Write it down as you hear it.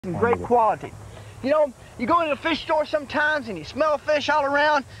Great quality. You know, you go into the fish store sometimes and you smell fish all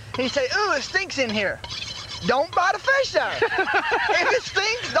around and you say, ooh, it stinks in here. Don't buy the fish there. If it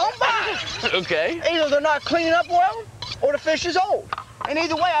stinks, don't buy it. Okay. Either they're not cleaning up well or the fish is old. And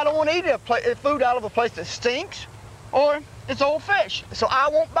either way, I don't want to eat food out of a place that stinks or it's old fish. So I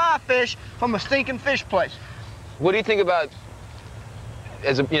won't buy fish from a stinking fish place. What do you think about,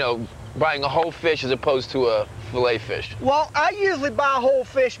 buying a whole fish as opposed to a fillet fish? Well, I usually buy a whole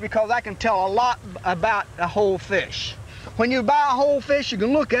fish because I can tell a lot about a whole fish. When you buy a whole fish, you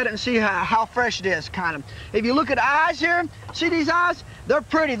can look at it and see how fresh it is, kind of. If you look at the eyes here, see these eyes? They're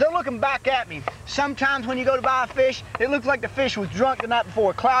pretty. They're looking back at me. Sometimes when you go to buy a fish, it looks like the fish was drunk the night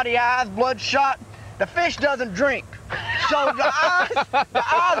before. Cloudy eyes, bloodshot. The fish doesn't drink. So the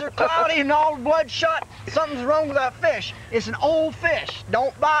eyes are cloudy and all bloodshot. Something's wrong with that fish. It's an old fish.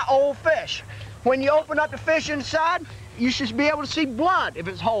 Don't buy old fish. When you open up the fish inside, you should be able to see blood if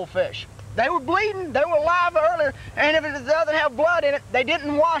it's whole fish. They were bleeding, they were alive earlier, and if it doesn't have blood in it, they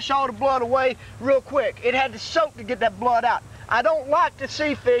didn't wash all the blood away real quick. It had to soak to get that blood out. I don't like to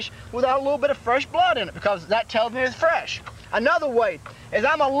see fish without a little bit of fresh blood in it because that tells me it's fresh. Another way is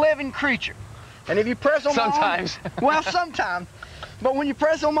I'm a living creature. And if you press on my arm, sometimes. Well, sometimes. But when you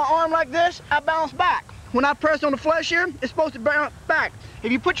press on my arm like this, I bounce back. When I press on the flesh here, it's supposed to bounce back.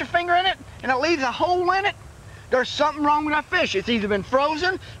 If you put your finger in it and it leaves a hole in it, there's something wrong with that fish. It's either been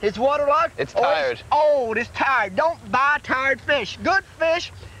frozen, it's waterlogged, it's or tired. It's old, it's tired. Don't buy tired fish. Good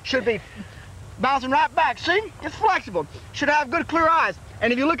fish should be bouncing right back. See, it's flexible. Should have good clear eyes.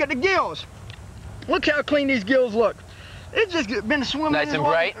 And if you look at the gills, look how clean these gills look. It's just been swimming Nice in and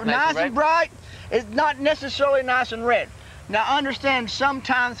water. bright. Nice and bright. It's not necessarily nice and red. Now understand,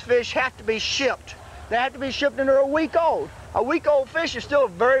 sometimes fish have to be shipped. They have to be shipped and they're a week old. A week-old fish is still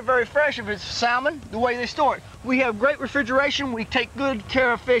very, very fresh if it's salmon, the way they store it. We have great refrigeration. We take good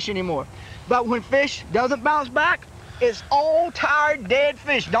care of fish anymore. But when fish doesn't bounce back, it's old, tired, dead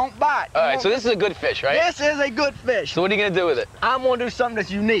fish. Don't buy it. All right, so this is a good fish, right? This is a good fish. So what are you going to do with it? I'm going to do something that's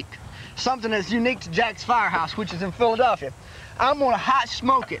unique. Something that's unique to Jack's Firehouse, which is in Philadelphia. I'm going to hot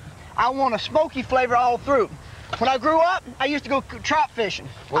smoke it. I want a smoky flavor all through. When I grew up, I used to go trout fishing.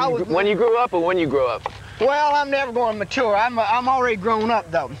 When you grew up or when you grew up? Well, I'm never going to mature. I'm already grown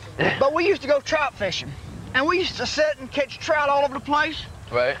up, though. But we used to go trout fishing. And we used to sit and catch trout all over the place.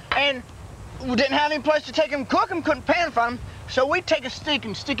 Right. And we didn't have any place to take them, cook them, couldn't pan from them. So we'd take a stick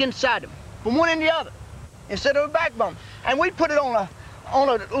and stick inside them, from one end to the other, instead of a backbone. And we'd put it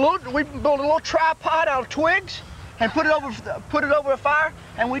we'd build a little tripod out of twigs and put it over a fire,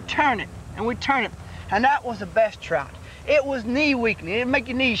 and we'd turn it, and we'd turn it. And that was the best trout. It was knee weakening. It'd make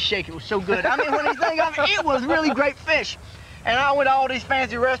your knees shake. It was so good. I mean, when you think of it, it was really great fish. And I went to all these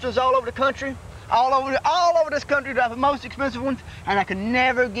fancy restaurants all over the country, all over this country, the most expensive ones, and I could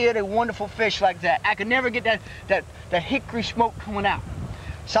never get a wonderful fish like that. I could never get that hickory smoke coming out.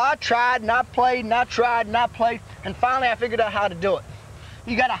 So I tried and I played and I tried and I played, and finally I figured out how to do it.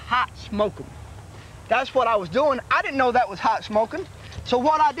 You gotta hot smoke them. That's what I was doing. I didn't know that was hot smoking. So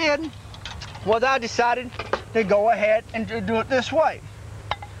what I did was I decided to go ahead and do it this way.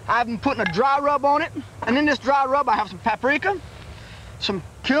 I've been putting a dry rub on it, and in this dry rub I have some paprika, some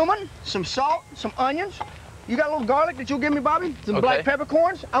cumin, some salt, some onions. You got a little garlic that you'll give me, Bobby? Some black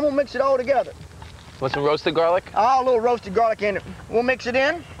peppercorns. I'm gonna mix it all together. Want some roasted garlic? Oh, a little roasted garlic in it. We'll mix it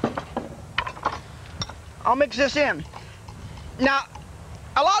in. I'll mix this in. Now,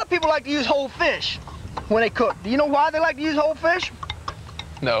 a lot of people like to use whole fish when they cook. Do you know why they like to use whole fish?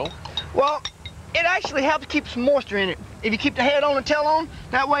 No. Well, it actually helps keep some moisture in it. If you keep the head on and tail on,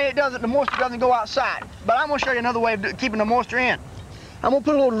 that way the moisture doesn't go outside. But I'm gonna show you another way of keeping the moisture in. I'm gonna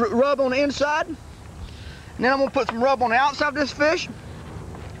put a little rub on the inside, and then I'm gonna put some rub on the outside of this fish,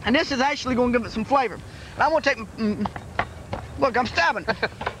 and this is actually gonna give it some flavor. And I'm gonna take, look, I'm stabbing.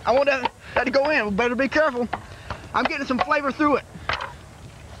 I want that to go in. We better be careful. I'm getting some flavor through it.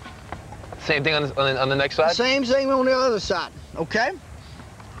 Same thing on the next side? Same thing on the other side, okay?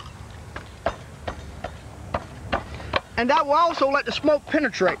 And that will also let the smoke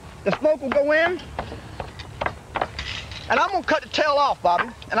penetrate. The smoke will go in, and I'm gonna cut the tail off, Bobby,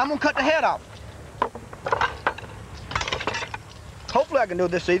 and I'm gonna cut the head off. Hopefully I can do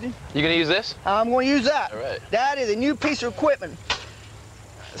this easy. You gonna use this? I'm gonna use that. All right. That is a new piece of equipment.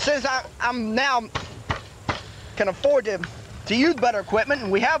 Since I'm now can afford to use better equipment,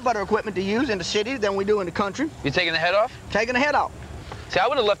 and we have better equipment to use in the city than we do in the country. You taking the head off? Taking the head off. See, I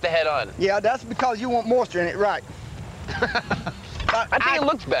would have left the head on. Yeah, that's because you want moisture in it, right. I think it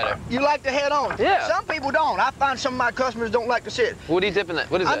looks better. You like the head on? Yeah. Some people don't. I find some of my customers don't like to see it. What are you dipping that?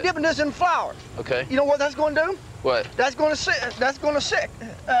 What is that? I'm dipping this in flour. Okay. You know what that's going to do? What? That's going to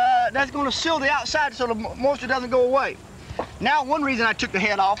seal the outside so the moisture doesn't go away. Now, one reason I took the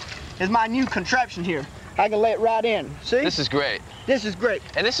head off is my new contraption here. I can lay it right in. See? This is great. This is great.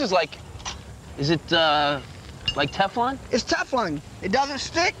 And this is like, is it like Teflon? It's Teflon. It doesn't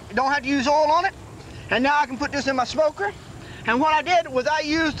stick. You don't have to use oil on it. And now I can put this in my smoker. And what I did was I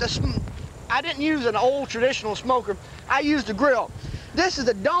didn't use an old traditional smoker. I used a grill. This is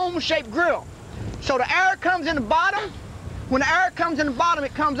a dome-shaped grill. So the air comes in the bottom. When the air comes in the bottom,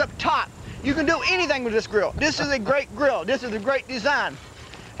 it comes up top. You can do anything with this grill. This is a great grill. This is a great design.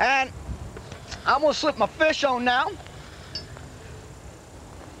 And I'm gonna slip my fish on now.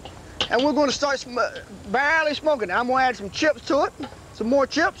 And we're gonna start barely smoking it. I'm gonna add some chips to it, some more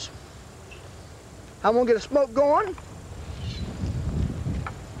chips. I'm gonna get a smoke going.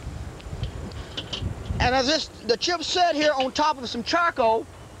 And as the chips set here on top of some charcoal,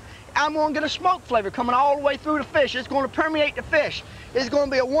 I'm gonna get a smoke flavor coming all the way through the fish. It's gonna permeate the fish. It's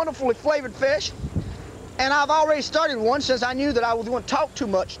gonna be a wonderfully flavored fish. And I've already started one since I knew that I was going to talk too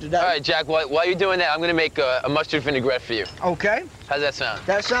much today. All right, Jack, while you're doing that, I'm going to make a mustard vinaigrette for you. Okay. How's that sound?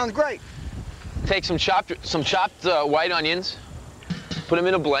 That sounds great. Take some chopped white onions, put them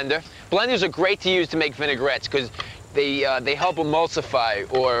in a blender. Blenders are great to use to make vinaigrettes because they help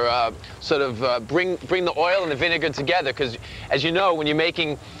emulsify or sort of bring the oil and the vinegar together. Because as you know, when you're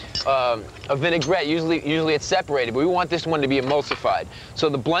making a vinaigrette, usually it's separated, but we want this one to be emulsified. So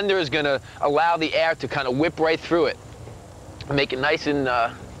the blender is going to allow the air to kind of whip right through it and make it nice and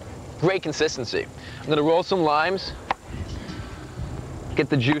great consistency. I'm going to roll some limes, get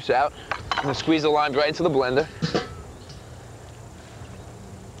the juice out. I'm going to squeeze the limes right into the blender.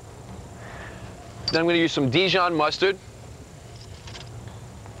 Then I'm going to use some Dijon mustard.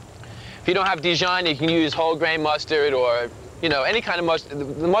 If you don't have Dijon, you can use whole grain mustard or, you know, any kind of mustard,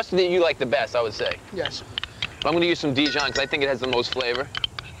 the mustard that you like the best, I would say. Yes. But I'm going to use some Dijon because I think it has the most flavor.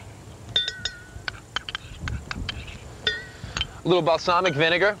 A little balsamic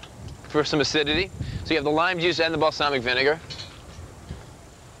vinegar for some acidity. So you have the lime juice and the balsamic vinegar.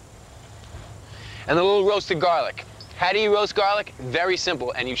 And a little roasted garlic. How do you roast garlic? Very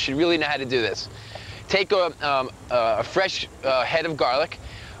simple, and you should really know how to do this. Take a fresh head of garlic,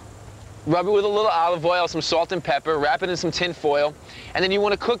 rub it with a little olive oil, some salt and pepper, wrap it in some tin foil, and then you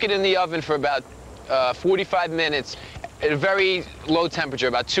want to cook it in the oven for about 45 minutes at a very low temperature,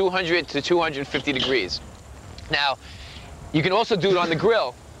 about 200 to 250 degrees. Now, you can also do it on the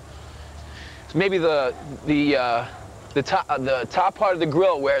grill. Maybe the top part of the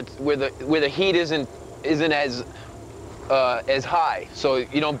grill where the heat isn't as high, so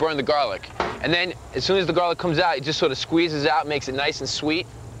you don't burn the garlic. And then as soon as the garlic comes out, it just sort of squeezes out, makes it nice and sweet.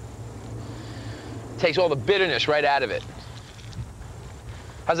 Takes all the bitterness right out of it.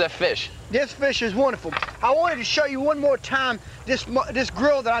 How's that fish? This fish is wonderful. I wanted to show you one more time this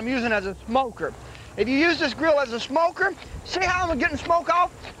grill that I'm using as a smoker. If you use this grill as a smoker, see how I'm getting smoke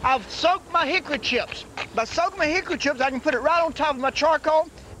off? I've soaked my hickory chips. By soaking my hickory chips, I can put it right on top of my charcoal,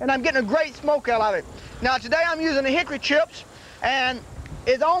 and I'm getting a great smoke out of it. Now today I'm using the hickory chips, and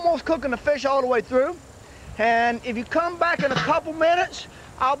it's almost cooking the fish all the way through. And if you come back in a couple minutes,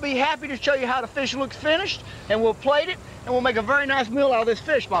 I'll be happy to show you how the fish looks finished, and we'll plate it, and we'll make a very nice meal out of this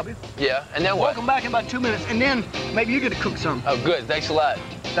fish, Bobby. Yeah, and then what? We'll come back in about 2 minutes, and then maybe you get to cook some. Oh, good. Thanks a lot.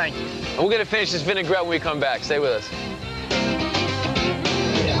 Thank you. And we're going to finish this vinaigrette when we come back. Stay with us.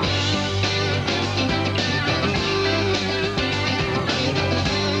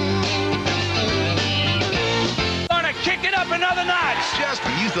 Kick it up another notch. Just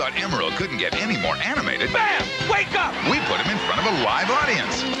when you thought Emerald couldn't get any more animated, Bam! Wake up! we put him in front of a live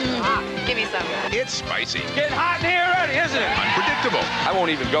audience. Give me some. It's spicy, Getting hot in here already, isn't it? unpredictable. I won't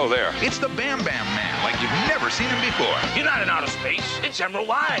even go there. It's the Bam Bam Man like you've never seen him before. You're not in outer space. It's Emerald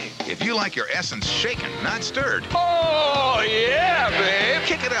Live. If you like your essence shaken, not stirred, Oh, yeah, babe.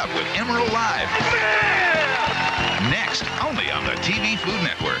 kick it up with Emerald Live. Yeah! Next, only on the TV Food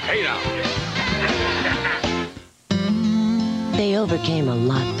Network. Hey, now. They overcame a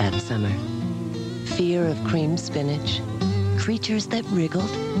lot that summer. Fear of cream spinach, creatures that wriggled.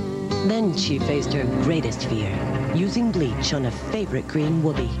 Then she faced her greatest fear, using bleach on a favorite green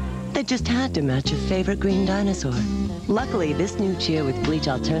whoopee that just had to match a favorite green dinosaur. Luckily, this new cheer with bleach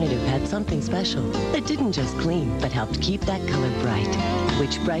alternative had something special that didn't just clean, but helped keep that color bright,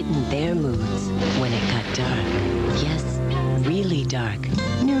 which brightened their moods when it got dark. Yes, really dark.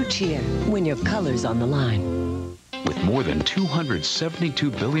 New cheer, when your color's on the line. With more than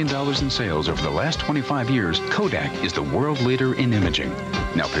 $272 billion in sales over the last 25 years, Kodak is the world leader in imaging.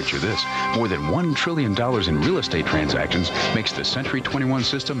 Now picture this. More than $1 trillion in real estate transactions makes the Century 21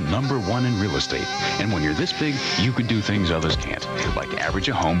 system #1 in real estate. And when you're this big, you can do things others can't, like average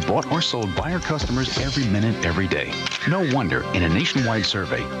a home bought or sold by our customers every minute, every day. No wonder, in a nationwide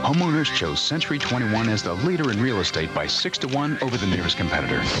survey, homeowners chose Century 21 as the leader in real estate by 6-to-1 over the nearest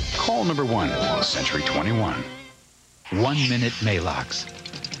competitor. Call number 1, Century 21. 1 Minute Maalox.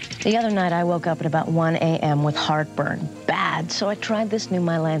 The other night I woke up at about 1 a.m. with heartburn. Bad, so I tried this new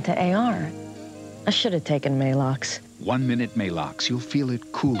Mylanta AR. I should have taken Maalox. 1 Minute Maalox. You'll feel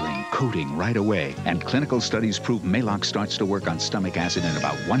it cooling, coating right away. And clinical studies prove Maalox starts to work on stomach acid in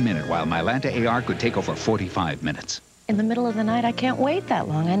about 1 minute, while Mylanta AR could take over 45 minutes. In the middle of the night, I can't wait that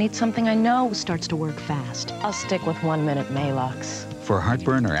long. I need something I know starts to work fast. I'll stick with 1 Minute Maalox. For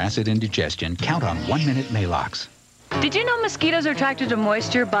heartburn or acid indigestion, count on 1 Minute Maalox. Did you know mosquitoes are attracted to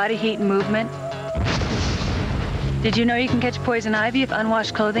moisture, body heat, and movement? Did you know you can catch poison ivy if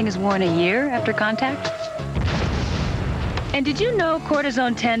unwashed clothing is worn a year after contact? And did you know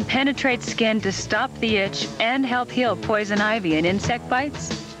cortisone 10 penetrates skin to stop the itch and help heal poison ivy and insect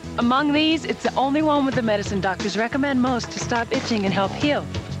bites? Among these, it's the only one with the medicine doctors recommend most to stop itching and help heal.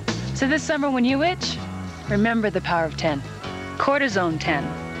 So this summer when you itch, remember the power of 10. Cortisone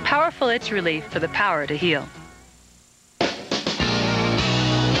 10, powerful itch relief for the power to heal.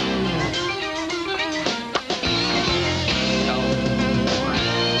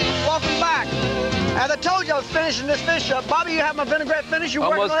 As I told you, I was finishing this fish up. Bobby, you have my vinaigrette finished? You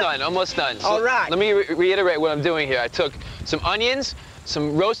almost done, almost done. So all right. Let me reiterate what I'm doing here. I took some onions,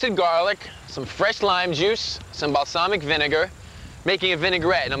 some roasted garlic, some fresh lime juice, some balsamic vinegar, making a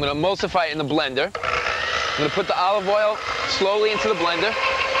vinaigrette, and I'm going to emulsify it in the blender. I'm going to put the olive oil slowly into the blender.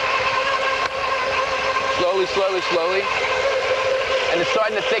 Slowly, slowly, slowly. And it's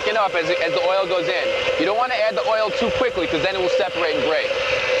starting to thicken up as the oil goes in. You don't want to add the oil too quickly because then it will separate and break.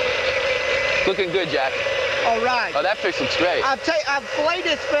 Looking good, Jack. All right. Oh, that fish looks great. I've filleted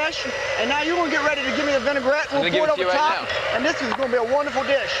this fish, and now you're going to get ready to give me the vinaigrette. We'll pour it over top, and this is going to be a wonderful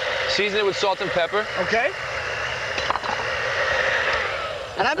dish. Season it with salt and pepper. Okay.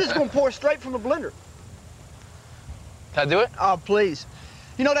 And I'm just going to pour straight from the blender. Can I do it? Oh, please.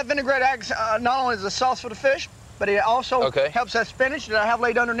 You know that vinaigrette acts not only as a sauce for the fish, but it also helps that spinach that I have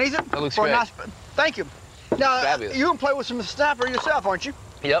laid underneath it. That looks great. Thank you. Now, fabulous. You can play with some snapper yourself, aren't you?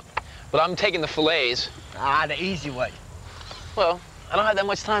 Yep. But I'm taking the fillets. Ah, the easy way. Well, I don't have that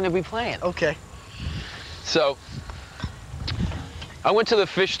much time to be playing. Okay. So, I went to the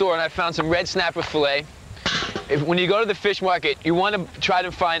fish store and I found some red snapper fillet. When you go to the fish market, you want to try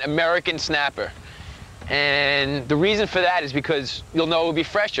to find American snapper. And the reason for that is because you'll know it'll be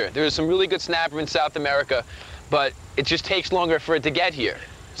fresher. There's some really good snapper in South America, but it just takes longer for it to get here.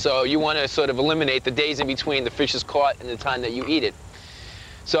 So you want to sort of eliminate the days in between the fish is caught and the time that you eat it.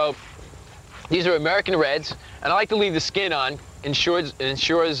 So these are American reds, and I like to leave the skin on. Ensures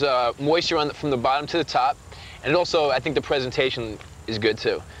moisture from the bottom to the top, and it also, I think the presentation is good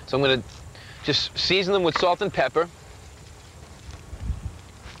too. So I'm going to just season them with salt and pepper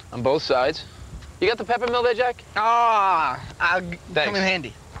on both sides. You got the pepper mill there, Jack? Ah, I'll come in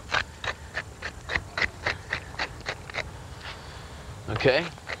handy. Okay.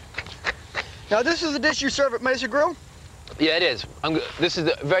 Now this is the dish you serve at Mesa Grill? Yeah, it is. This is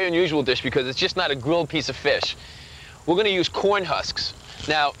a very unusual dish because it's just not a grilled piece of fish. We're going to use corn husks.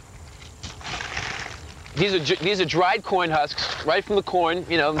 Now, these are dried corn husks right from the corn,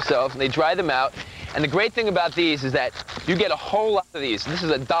 you know, themselves, and they dry them out. And the great thing about these is that you get a whole lot of these. This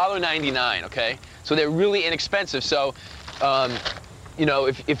is $1.99, okay? So they're really inexpensive. So, you know,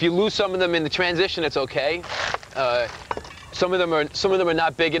 if you lose some of them in the transition, it's okay. Some of them are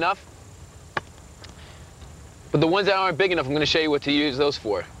not big enough. But the ones that aren't big enough, I'm going to show you what to use those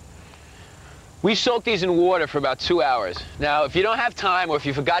for. We soak these in water for about 2 hours. Now, if you don't have time, or if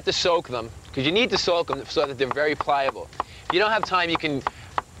you forgot to soak them, because you need to soak them so that they're very pliable. If you don't have time, you can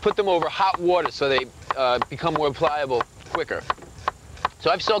put them over hot water so they become more pliable quicker.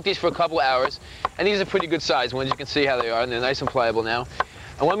 So I've soaked these for a couple hours, and these are pretty good sized ones. You can see how they are, and they're nice and pliable now.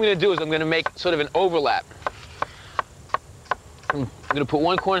 And what I'm going to do is I'm going to make sort of an overlap. I'm going to put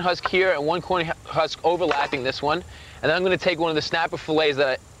one corn husk here and one corn husk overlapping this one, and then I'm going to take one of the snapper fillets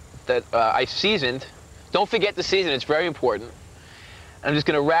that I seasoned. Don't forget to season; it's very important. I'm just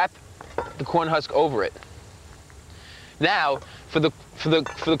going to wrap the corn husk over it. Now, for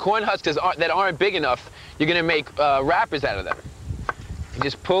the corn husks that aren't big enough, you're going to make wrappers out of them. You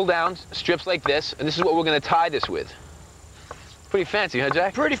just pull down strips like this, and this is what we're going to tie this with. Pretty fancy, huh,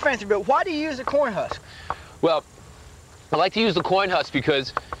 Jack? Pretty fancy, but why do you use a corn husk? Well, I like to use the corn husk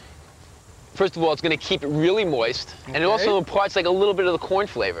because, first of all, it's going to keep it really moist, and it also imparts like a little bit of the corn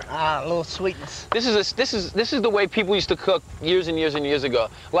flavor. Ah, a little sweetness. This is the way people used to cook years and years and years ago.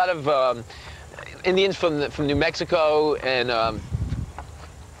 A lot of Indians from New Mexico and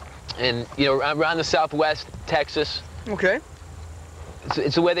you know, around the Southwest, Texas. Okay.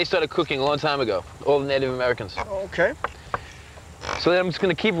 It's the way they started cooking a long time ago. All the Native Americans. Okay. So then I'm just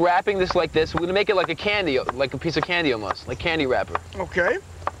going to keep wrapping this like this. We're going to make it like a candy, like a piece of candy almost, like candy wrapper. Okay.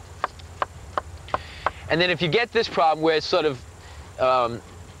 And then if you get this problem where it's sort of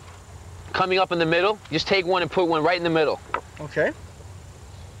coming up in the middle, just take one and put one right in the middle. Okay.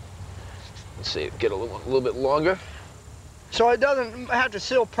 Let's see, get a little bit longer. So it doesn't have to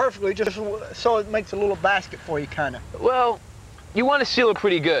seal perfectly, just so it makes a little basket for you, kind of. Well, you want to seal it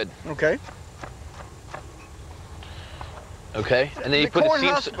pretty good. Okay. Okay, and then you put the corn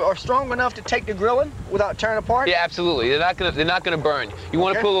husks are strong enough to take the grilling without tearing apart? Yeah, absolutely. They're not gonna burn. You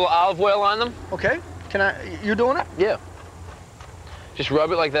want to put a little olive oil on them? Okay. You doing it? Yeah. Just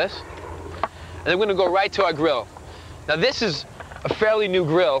rub it like this. And then we're gonna go right to our grill. Now this is a fairly new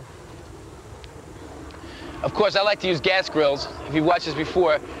grill. Of course, I like to use gas grills. If you've watched this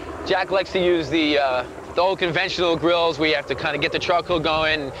before, Jack likes to use the old conventional grills where you have to kind of get the charcoal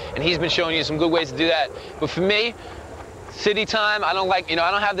going, and he's been showing you some good ways to do that. But for me, city time, I don't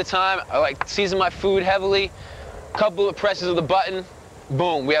have the time. I like to season my food heavily. Couple of presses of the button,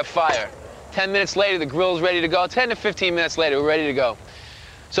 boom, we have fire. 10 minutes later, the grill's ready to go. 10 to 15 minutes later, we're ready to go.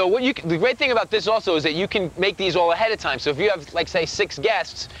 So the great thing about this also is that you can make these all ahead of time. So if you have, like, say, 6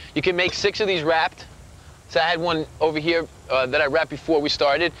 guests, you can make 6 of these wrapped. So I had one over here that I wrapped before we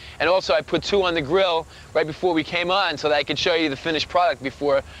started. And also I put 2 on the grill right before we came on so that I could show you the finished product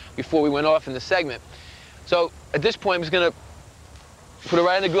before we went off in the segment. So at this point, I'm just gonna put it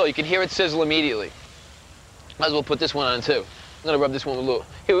right on the grill. You can hear it sizzle immediately. Might as well put this one on too. I'm gonna rub this one with a little.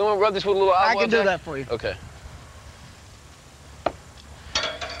 Here, we want to rub this with a little olive oil. I can do that for you. Okay.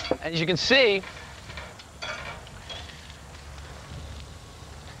 And as you can see,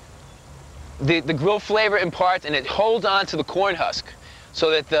 the grill flavor imparts and it holds on to the corn husk, so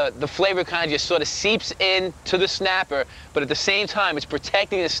that the flavor kind of just sort of seeps into the snapper, but at the same time, it's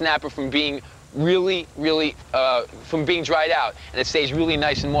protecting the snapper from being really from being dried out, and it stays really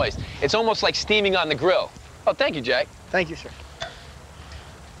nice and moist. It's almost like steaming on the grill. Oh, thank you, Jack. Thank you, sir.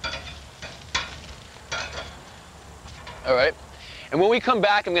 All right. And when we come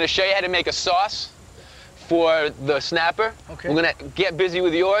back, I'm going to show you how to make a sauce for the snapper. Okay. We're going to get busy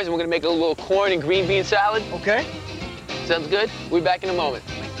with yours, and we're going to make a little corn and green bean salad. Okay. Sounds good? We'll be back in a moment.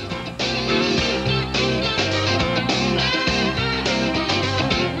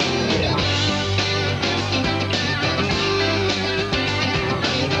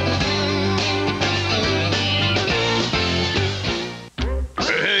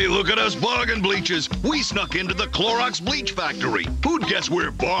 Look at us bargain bleachers. We snuck into the Clorox bleach factory. Who'd guess we're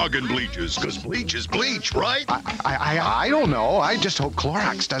bargain bleachers? Because bleach is bleach, right? I don't know. I just hope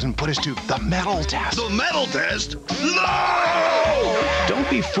Clorox doesn't put us to the metal test. The metal test? No! Don't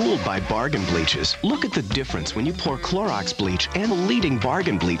be fooled by bargain bleaches. Look at the difference when you pour Clorox bleach and the leading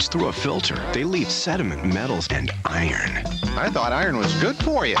bargain bleach through a filter. They leave sediment, metals, and iron. I thought iron was good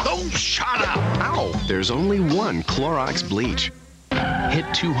for you. Oh, shut up! Ow! There's only one Clorox bleach. Hit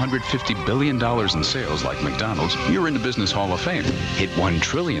 $250 billion in sales like McDonald's, you're in the Business Hall of Fame. Hit $1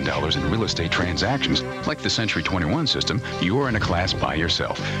 trillion in real estate transactions like the Century 21 system, you're in a class by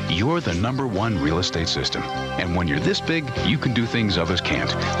yourself. You're the #1 real estate system. And when you're this big, you can do things others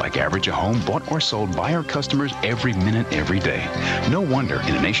can't, like average a home bought or sold by our customers every minute, every day. No wonder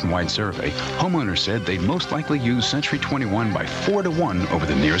in a nationwide survey, homeowners said they'd most likely use Century 21 by 4 to 1 over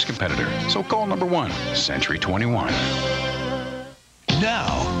the nearest competitor. So call #1, Century 21.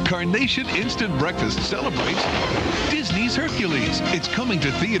 Now, Carnation Instant Breakfast celebrates Disney's Hercules. It's coming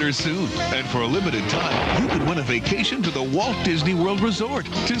to theaters soon. And for a limited time, you could win a vacation to the Walt Disney World Resort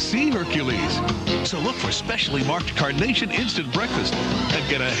to see Hercules. So look for specially marked Carnation Instant Breakfast and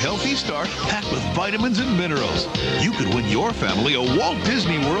get a healthy start packed with vitamins and minerals. You could win your family a Walt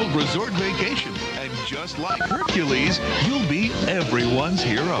Disney World Resort vacation. And just like Hercules, you'll be everyone's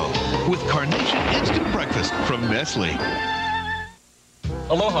hero with Carnation Instant Breakfast from Nestle.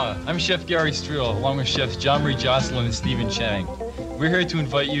 Aloha, I'm Chef Gary Streel, along with Chefs John Marie Jocelyn and Stephen Chang. We're here to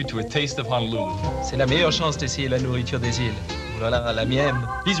invite you to a taste of Honolulu. C'est la meilleure chance d'essayer la nourriture des îles. Voilà, la mienne.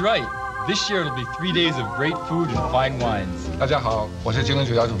 He's right. This year it'll be 3 days of great food and fine wines. 大家好，我是精灵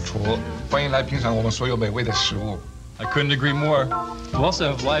酒家主厨，欢迎来品尝我们所有美味的食物。I couldn't agree more. We'll also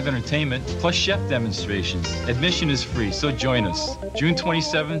have live entertainment, plus chef demonstrations. Admission is free, so join us. June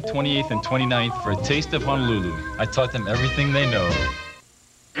 27th, 28th, and 29th for a taste of Honolulu. I taught them everything they know.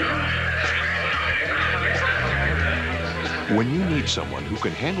 When you need someone who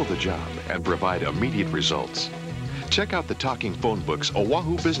can handle the job and provide immediate results, check out the Talking Phone Book's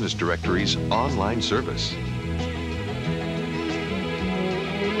Oahu Business Directory's online service.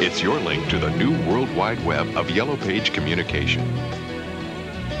 It's your link to the new World Wide Web of Yellow Page communication.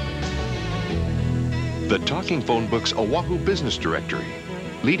 The Talking Phone Book's Oahu Business Directory,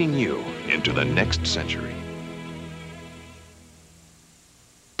 leading you into the next century.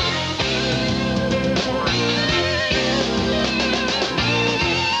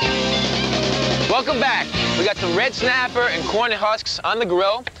 Welcome back. We got some red snapper and corn husks on the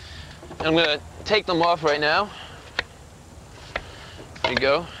grill. I'm gonna take them off right now. There you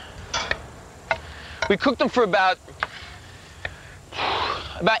go. We cooked them for about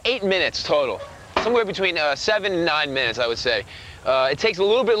 8 minutes total. Somewhere between 7 and 9 minutes, I would say. It takes a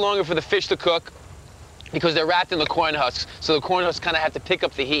little bit longer for the fish to cook because they're wrapped in the corn husks, so the corn husks kind of have to pick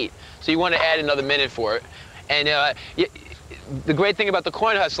up the heat. So you want to add another minute for it. And the great thing about the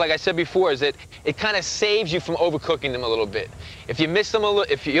corn husks, like I said before, is that it kind of saves you from overcooking them a little bit. If you miss them a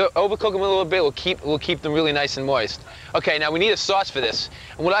little, if you overcook them a little bit, we'll keep them really nice and moist. Okay, now we need a sauce for this.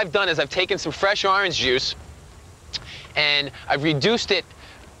 And what I've done is I've taken some fresh orange juice and I've reduced it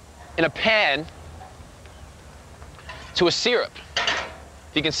in a pan to a syrup.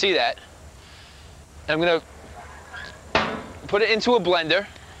 If you can see that. And I'm gonna put it into a blender.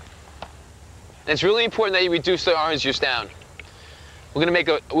 And it's really important that you reduce the orange juice down. We're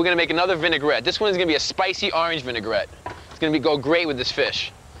gonna make another vinaigrette. This one's gonna be a spicy orange vinaigrette. It's gonna go great with this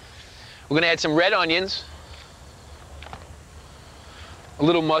fish. We're gonna add some red onions, a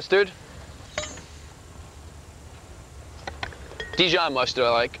little mustard, Dijon mustard I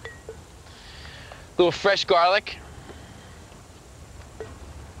like, a little fresh garlic,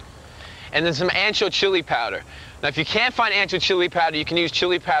 and then some ancho chili powder. Now, if you can't find ancho chili powder, you can use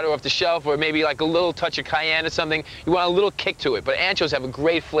chili powder off the shelf or maybe like a little touch of cayenne or something. You want a little kick to it, but anchos have a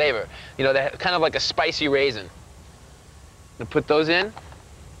great flavor. You know, they're kind of like a spicy raisin. I'm gonna put those in,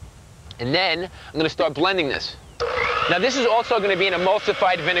 and then I'm gonna start blending this. Now, this is also gonna be an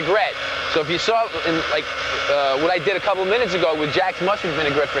emulsified vinaigrette. So if you saw in what I did a couple minutes ago with Jack's mustard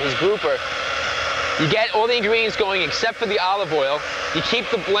vinaigrette for his grouper, you get all the ingredients going except for the olive oil. You keep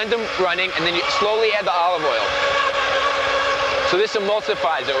the blender running, and then you slowly add the olive oil. So this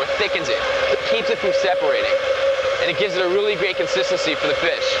emulsifies it or thickens it. It keeps it from separating. And it gives it a really great consistency for the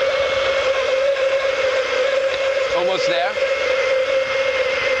fish. Almost there.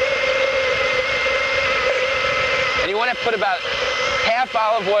 And you want to put about half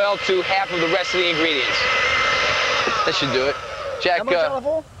olive oil to half of the rest of the ingredients. That should do it. Jack, how much olive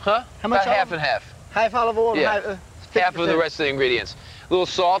oil? Huh? How much about half and half. Half olive oil? Yeah. And half of the rest of the ingredients. A little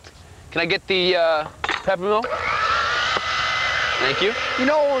salt. Can I get the peppermint? Thank you. You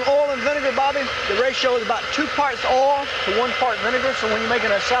know, on oil and vinegar, Bobby, the ratio is about 2 parts oil to 1 part vinegar. So when you're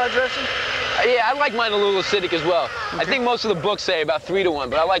making a salad dressing? Yeah, I like mine a little acidic as well. Okay. I think most of the books say about 3 to 1,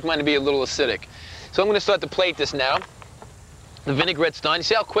 but I like mine to be a little acidic. So I'm going to start to plate this now. The vinaigrette's done. You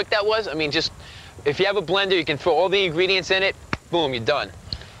see how quick that was? I mean, just if you have a blender, you can throw all the ingredients in it. Boom, you're done.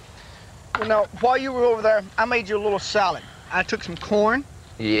 Well, now, while you were over there, I made you a little salad. I took some corn.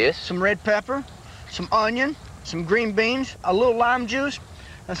 Yes. Some red pepper, some onion, some green beans, a little lime juice,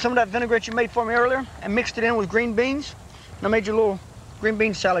 and some of that vinaigrette you made for me earlier, and mixed it in with green beans. And I made you a little green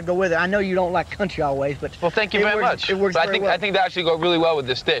bean salad go with it. I know you don't like country always, but well, thank you very much. It works but very well. I think that actually go really well with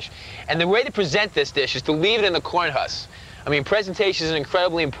this dish. And the way to present this dish is to leave it in the corn husks. I mean, presentation is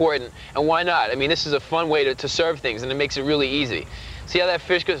incredibly important, and why not? I mean, this is a fun way to serve things, and it makes it really easy. See how that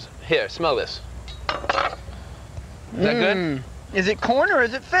fish goes? Here, smell this. Is that good? Is it corn or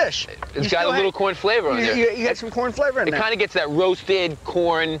is it fish? It's got a little corn flavor on there. You got some corn flavor in there. It kind of gets that roasted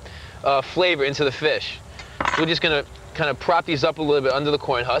corn flavor into the fish. We're just going to kind of prop these up a little bit under the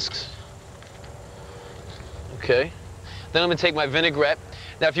corn husks. Okay. Then I'm going to take my vinaigrette.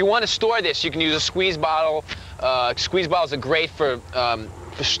 Now, if you want to store this, you can use a squeeze bottle. Squeeze bottles are great for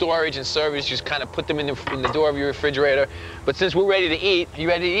storage and service. Just kind of put them in the door of your refrigerator. But since we're ready to eat, are you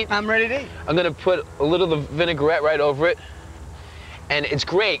ready to eat? I'm ready to eat. I'm going to put a little of the vinaigrette right over it. And it's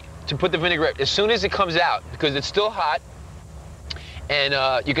great to put the vinaigrette as soon as it comes out because it's still hot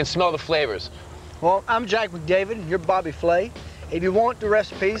and you can smell the flavors. Well, I'm Jack McDavid and you're Bobby Flay. If you want the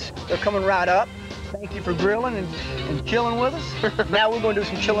recipes, they're coming right up. Thank you for grilling and chilling with us. Now we're going to do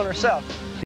some chilling ourselves.